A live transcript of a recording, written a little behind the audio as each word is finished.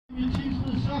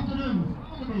afternoon,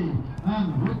 Thornaby and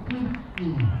Whitley.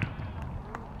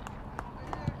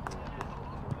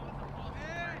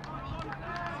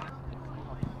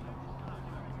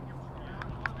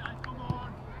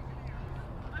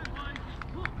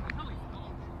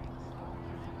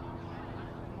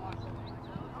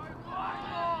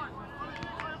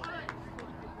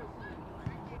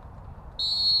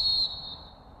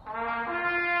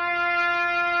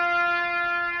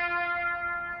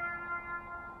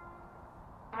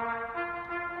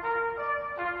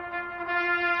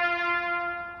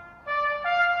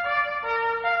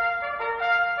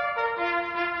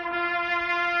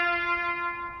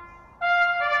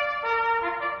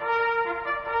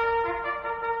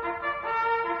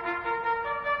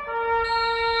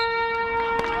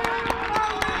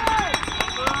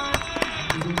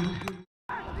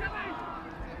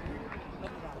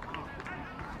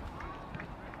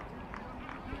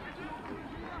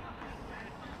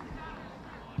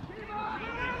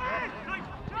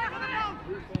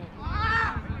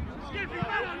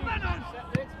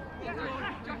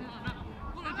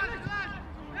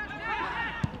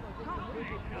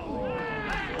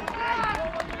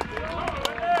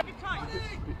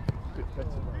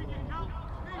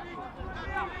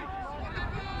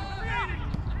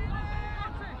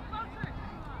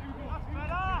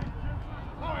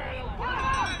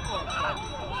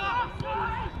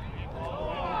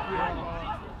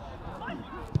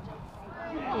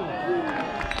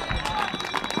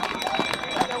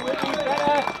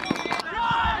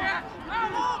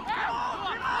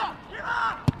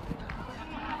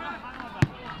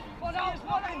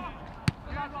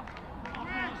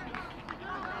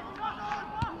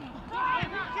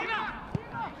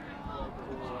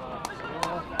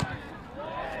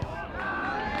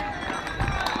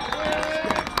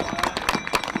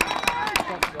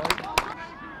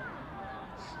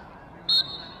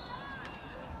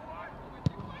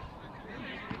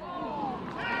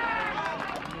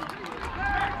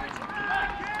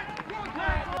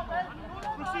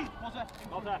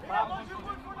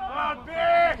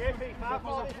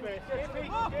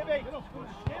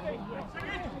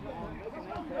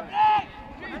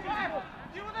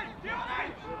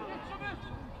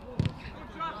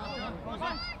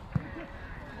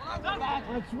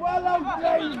 It's well out,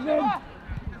 Jason!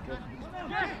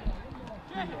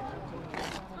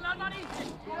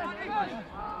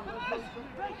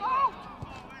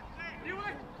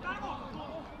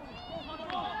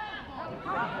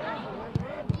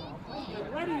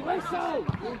 Ready, whistle!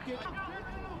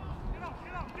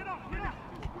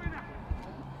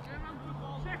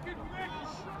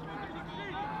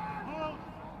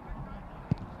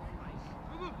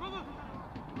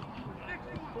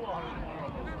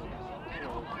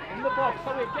 In the box,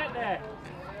 sorry, get there.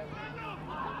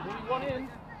 Only one in.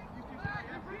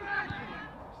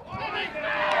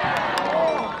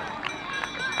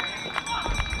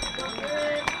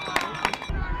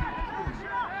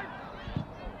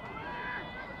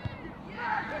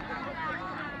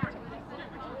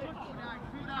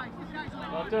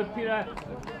 Well done, Peter.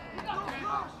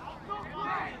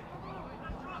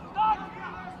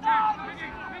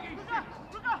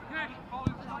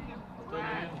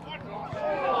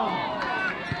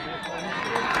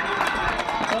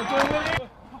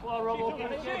 Well, Rob,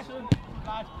 get it, Jason.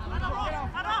 Touch,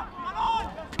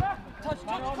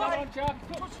 Jack.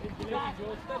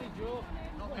 Steady, Joe.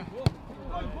 Steady.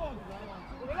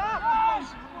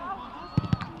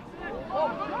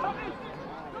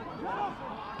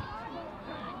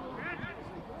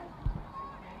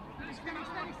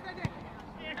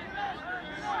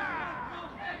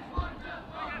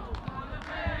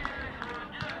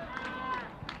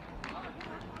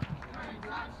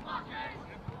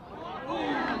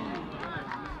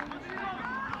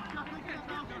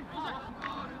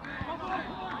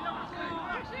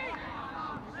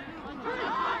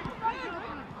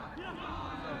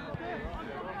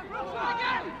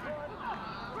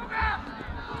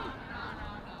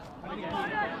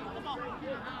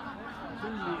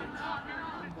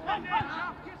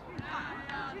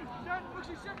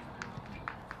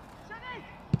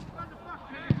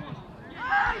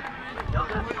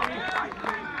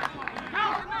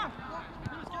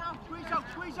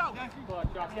 Squeeze out!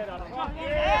 Get out of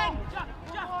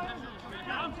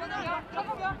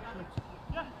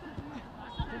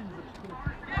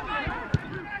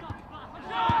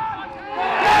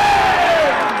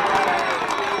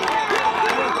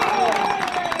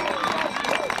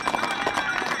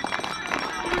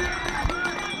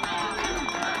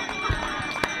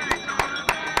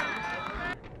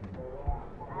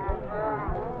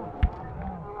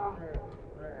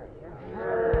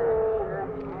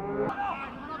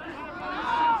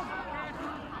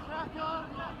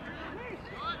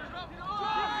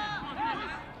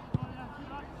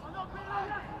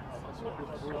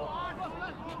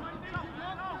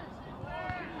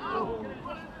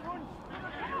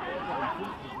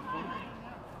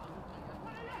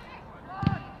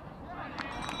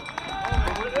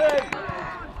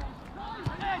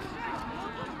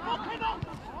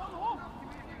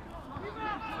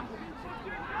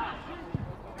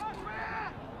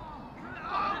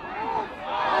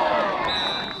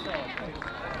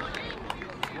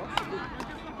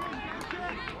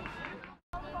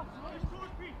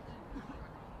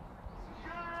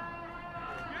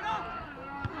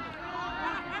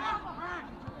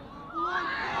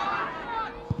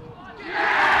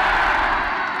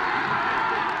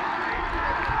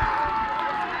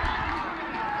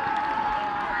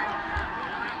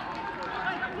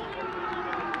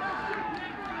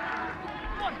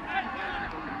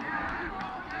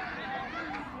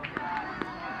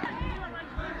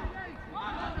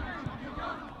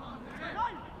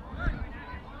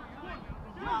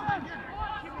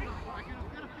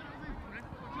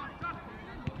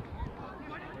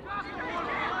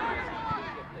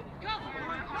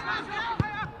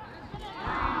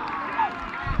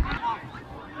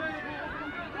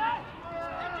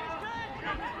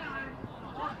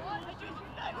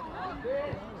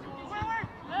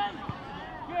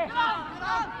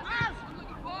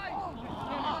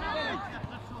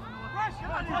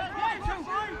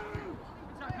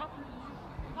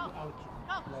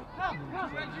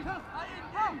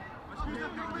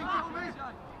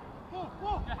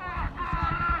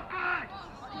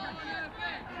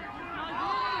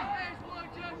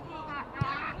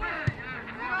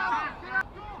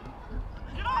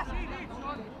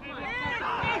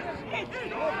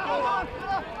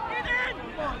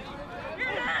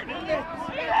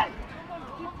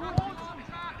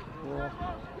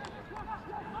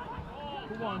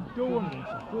Come on, do it.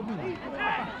 Good man.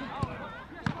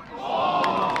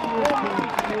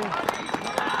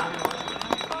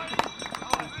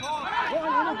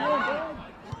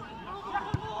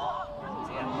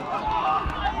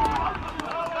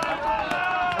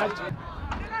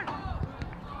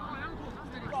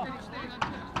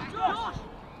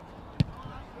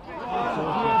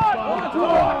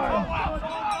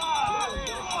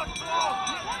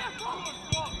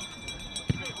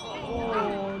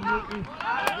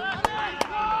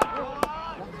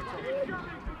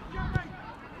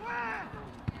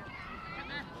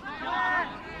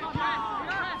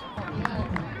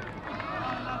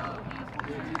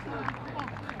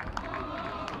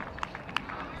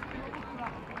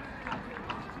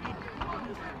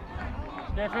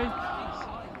 Jeffrey?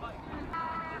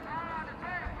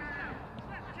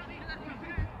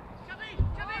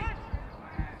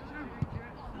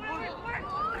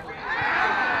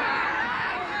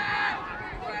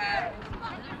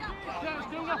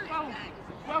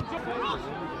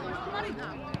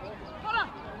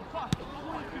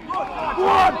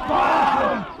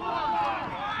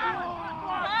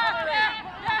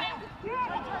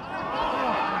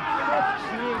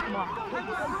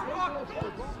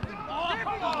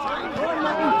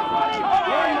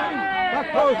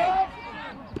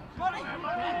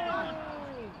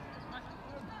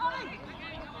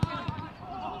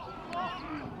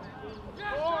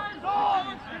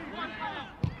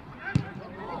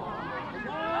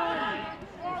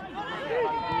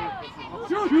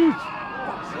 Shoot!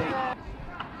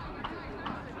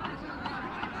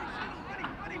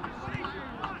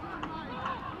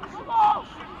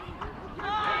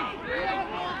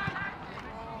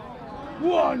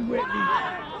 One, Whitley!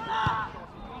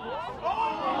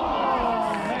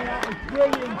 Oh, that was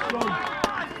brilliant, son!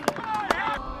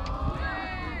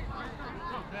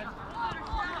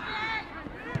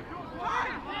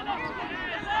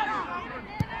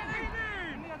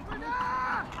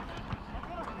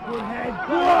 Good head,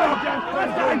 good!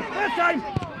 This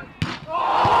time!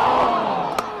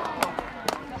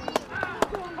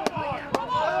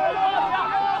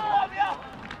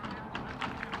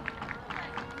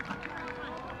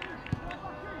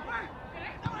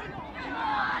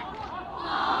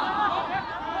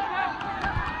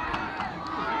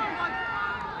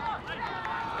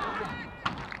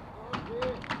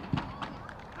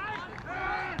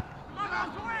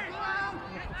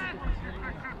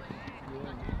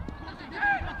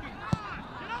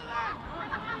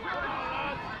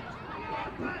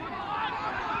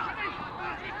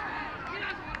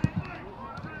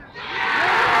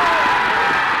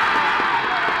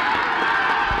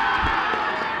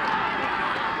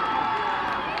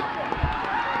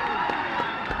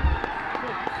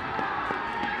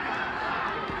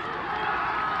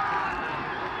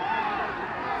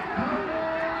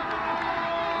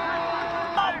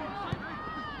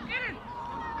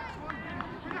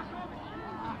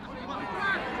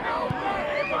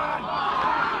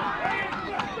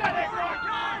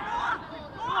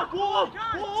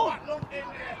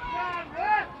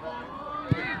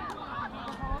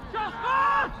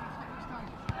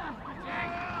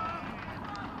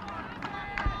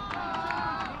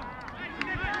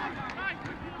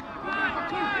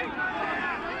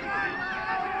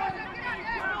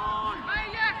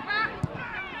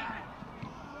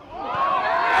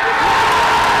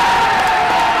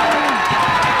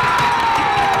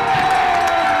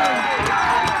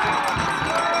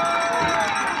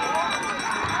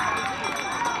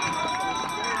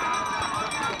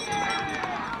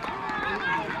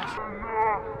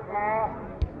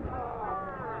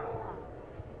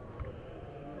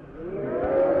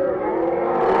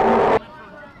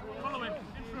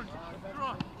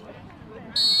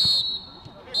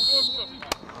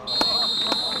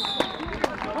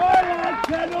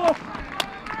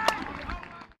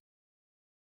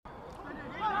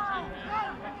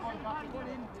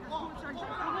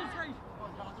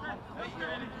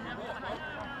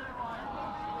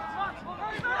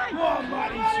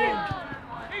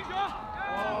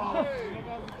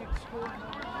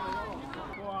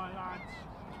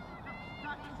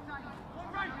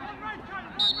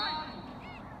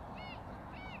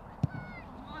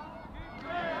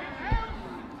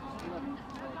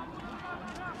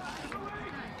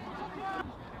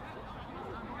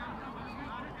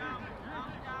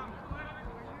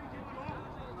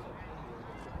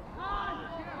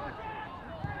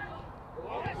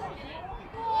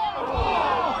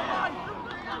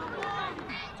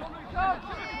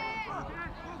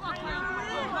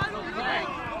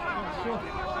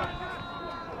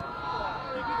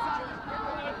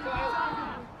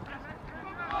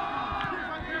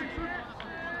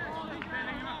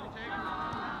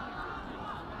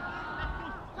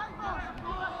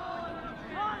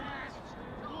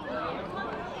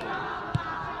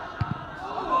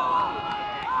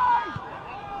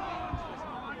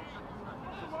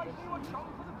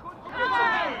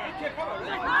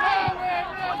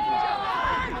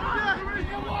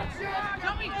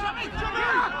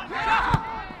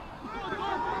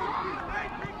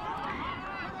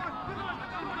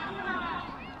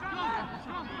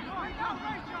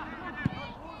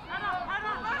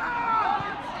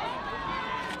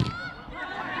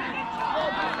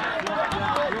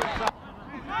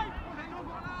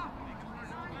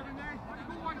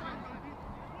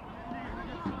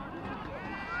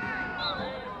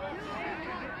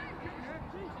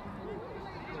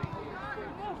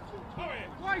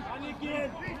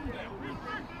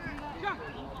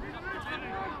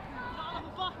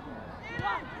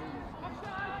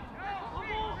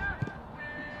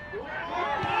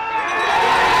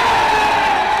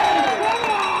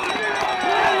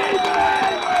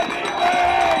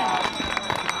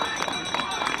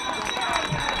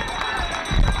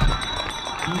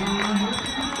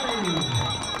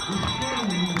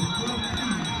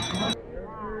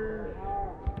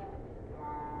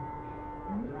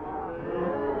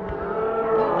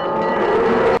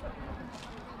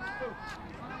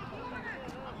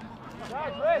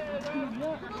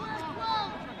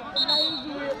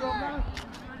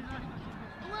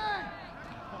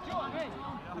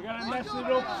 You're going to mess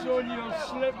it up, son, you'll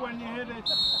slip when you hit it.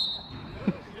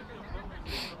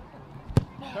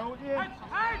 Don't you?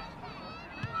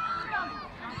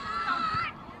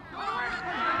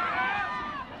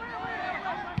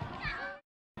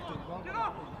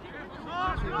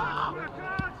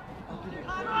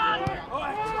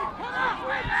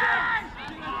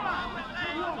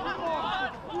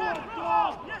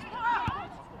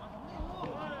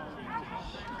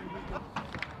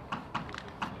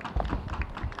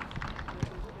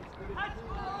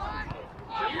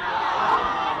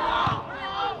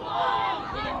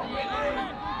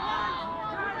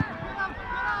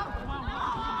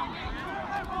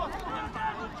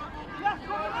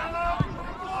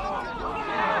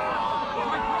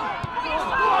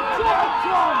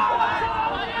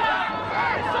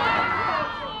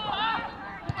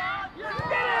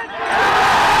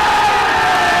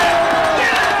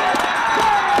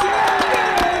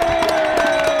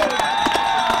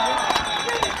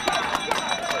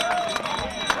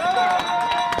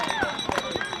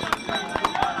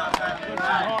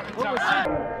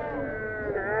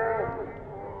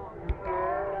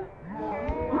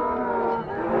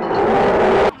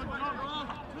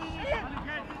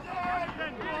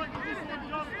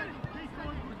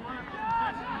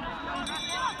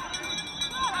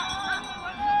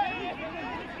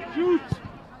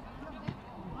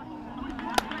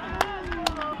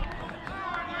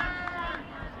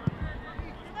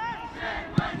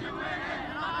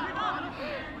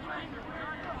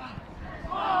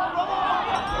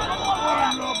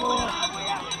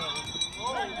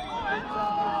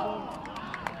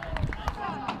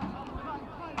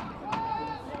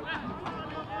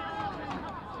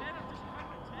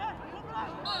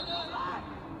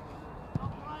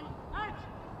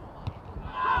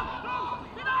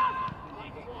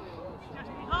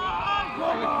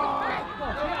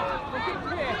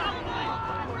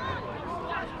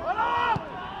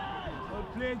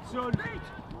 Son.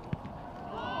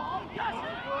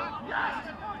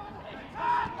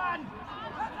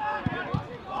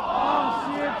 Oh,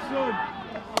 see it, son.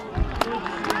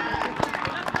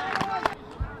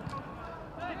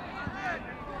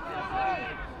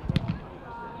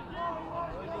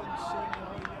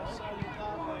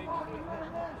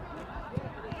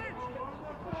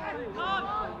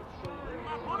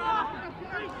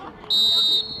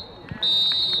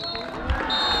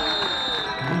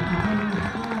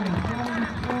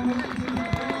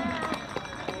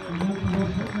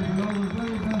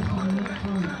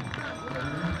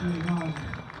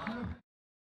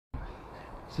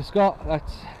 So Scott,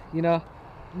 that's, you know,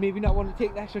 maybe not want to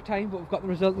take the extra time, but we've got the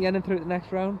result in the end and through to the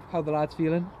next round. How the lads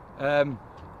feeling?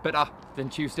 Better than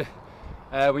Tuesday.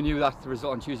 We knew that the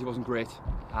result on Tuesday wasn't great,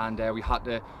 and we had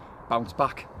to bounce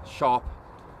back sharp.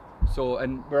 So,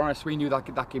 and we're honest, we knew that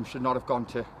that game should not have gone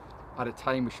to at a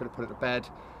time. We should have put it to bed.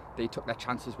 They took their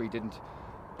chances, we didn't.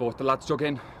 But the lads dug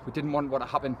in. We didn't want what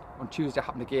happened on Tuesday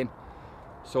happen again.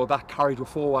 So that carried us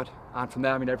forward, and from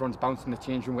there, I mean, everyone's bouncing the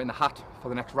change room, we're in the hat for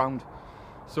the next round.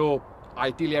 So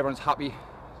ideally everyone's happy,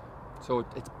 so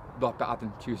it's a lot better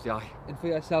than Tuesday. And for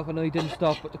yourself, I know you didn't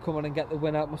stop, but to come on and get the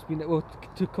winner must be, well,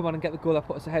 to come on and get the goal that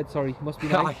put us ahead, sorry, must be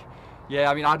nice.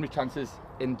 Yeah, I mean, I had my chances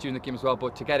during the game as well,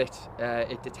 but to get it,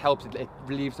 it helps, it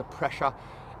relieves the pressure.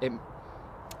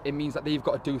 It means that they've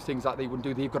got to do things that they wouldn't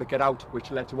do. They've got to get out,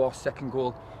 which led to our second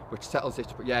goal, which settles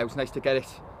it. But yeah, it was nice to get it,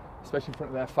 especially in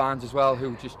front of their fans as well,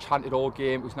 who just chanted all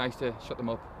game. It was nice to shut them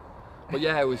up. But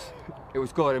yeah, it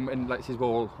was good, and like I said,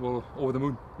 we're over the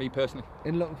moon, me personally.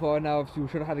 And looking forward now, obviously we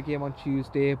should have had a game on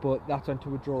Tuesday, but that's went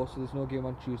to a draw, so there's no game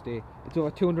on Tuesday. It's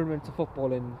over 200 minutes of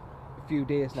football in a few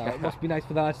days now. It must be nice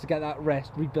for the lads to get that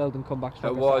rest, rebuild and come back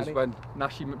stronger. It was Saturday. when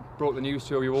Nashi broke the news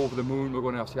to we were over the moon. We're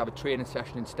going to obviously have a training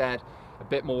session instead, a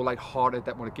bit more light-hearted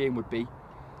than what a game would be.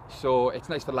 So it's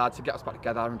nice for the lads to get us back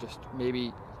together and just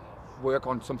maybe work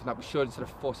on something that we should instead of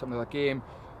force another game,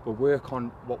 but work on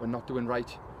what we're not doing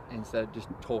right instead of just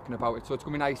talking about it. So it's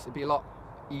going to be nice. It'll be a lot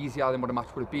easier than what a match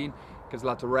would have been because the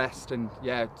lads are rest, and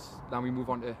yeah, now we move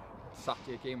on to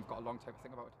Saturday game. We've got a long time to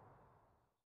think about it.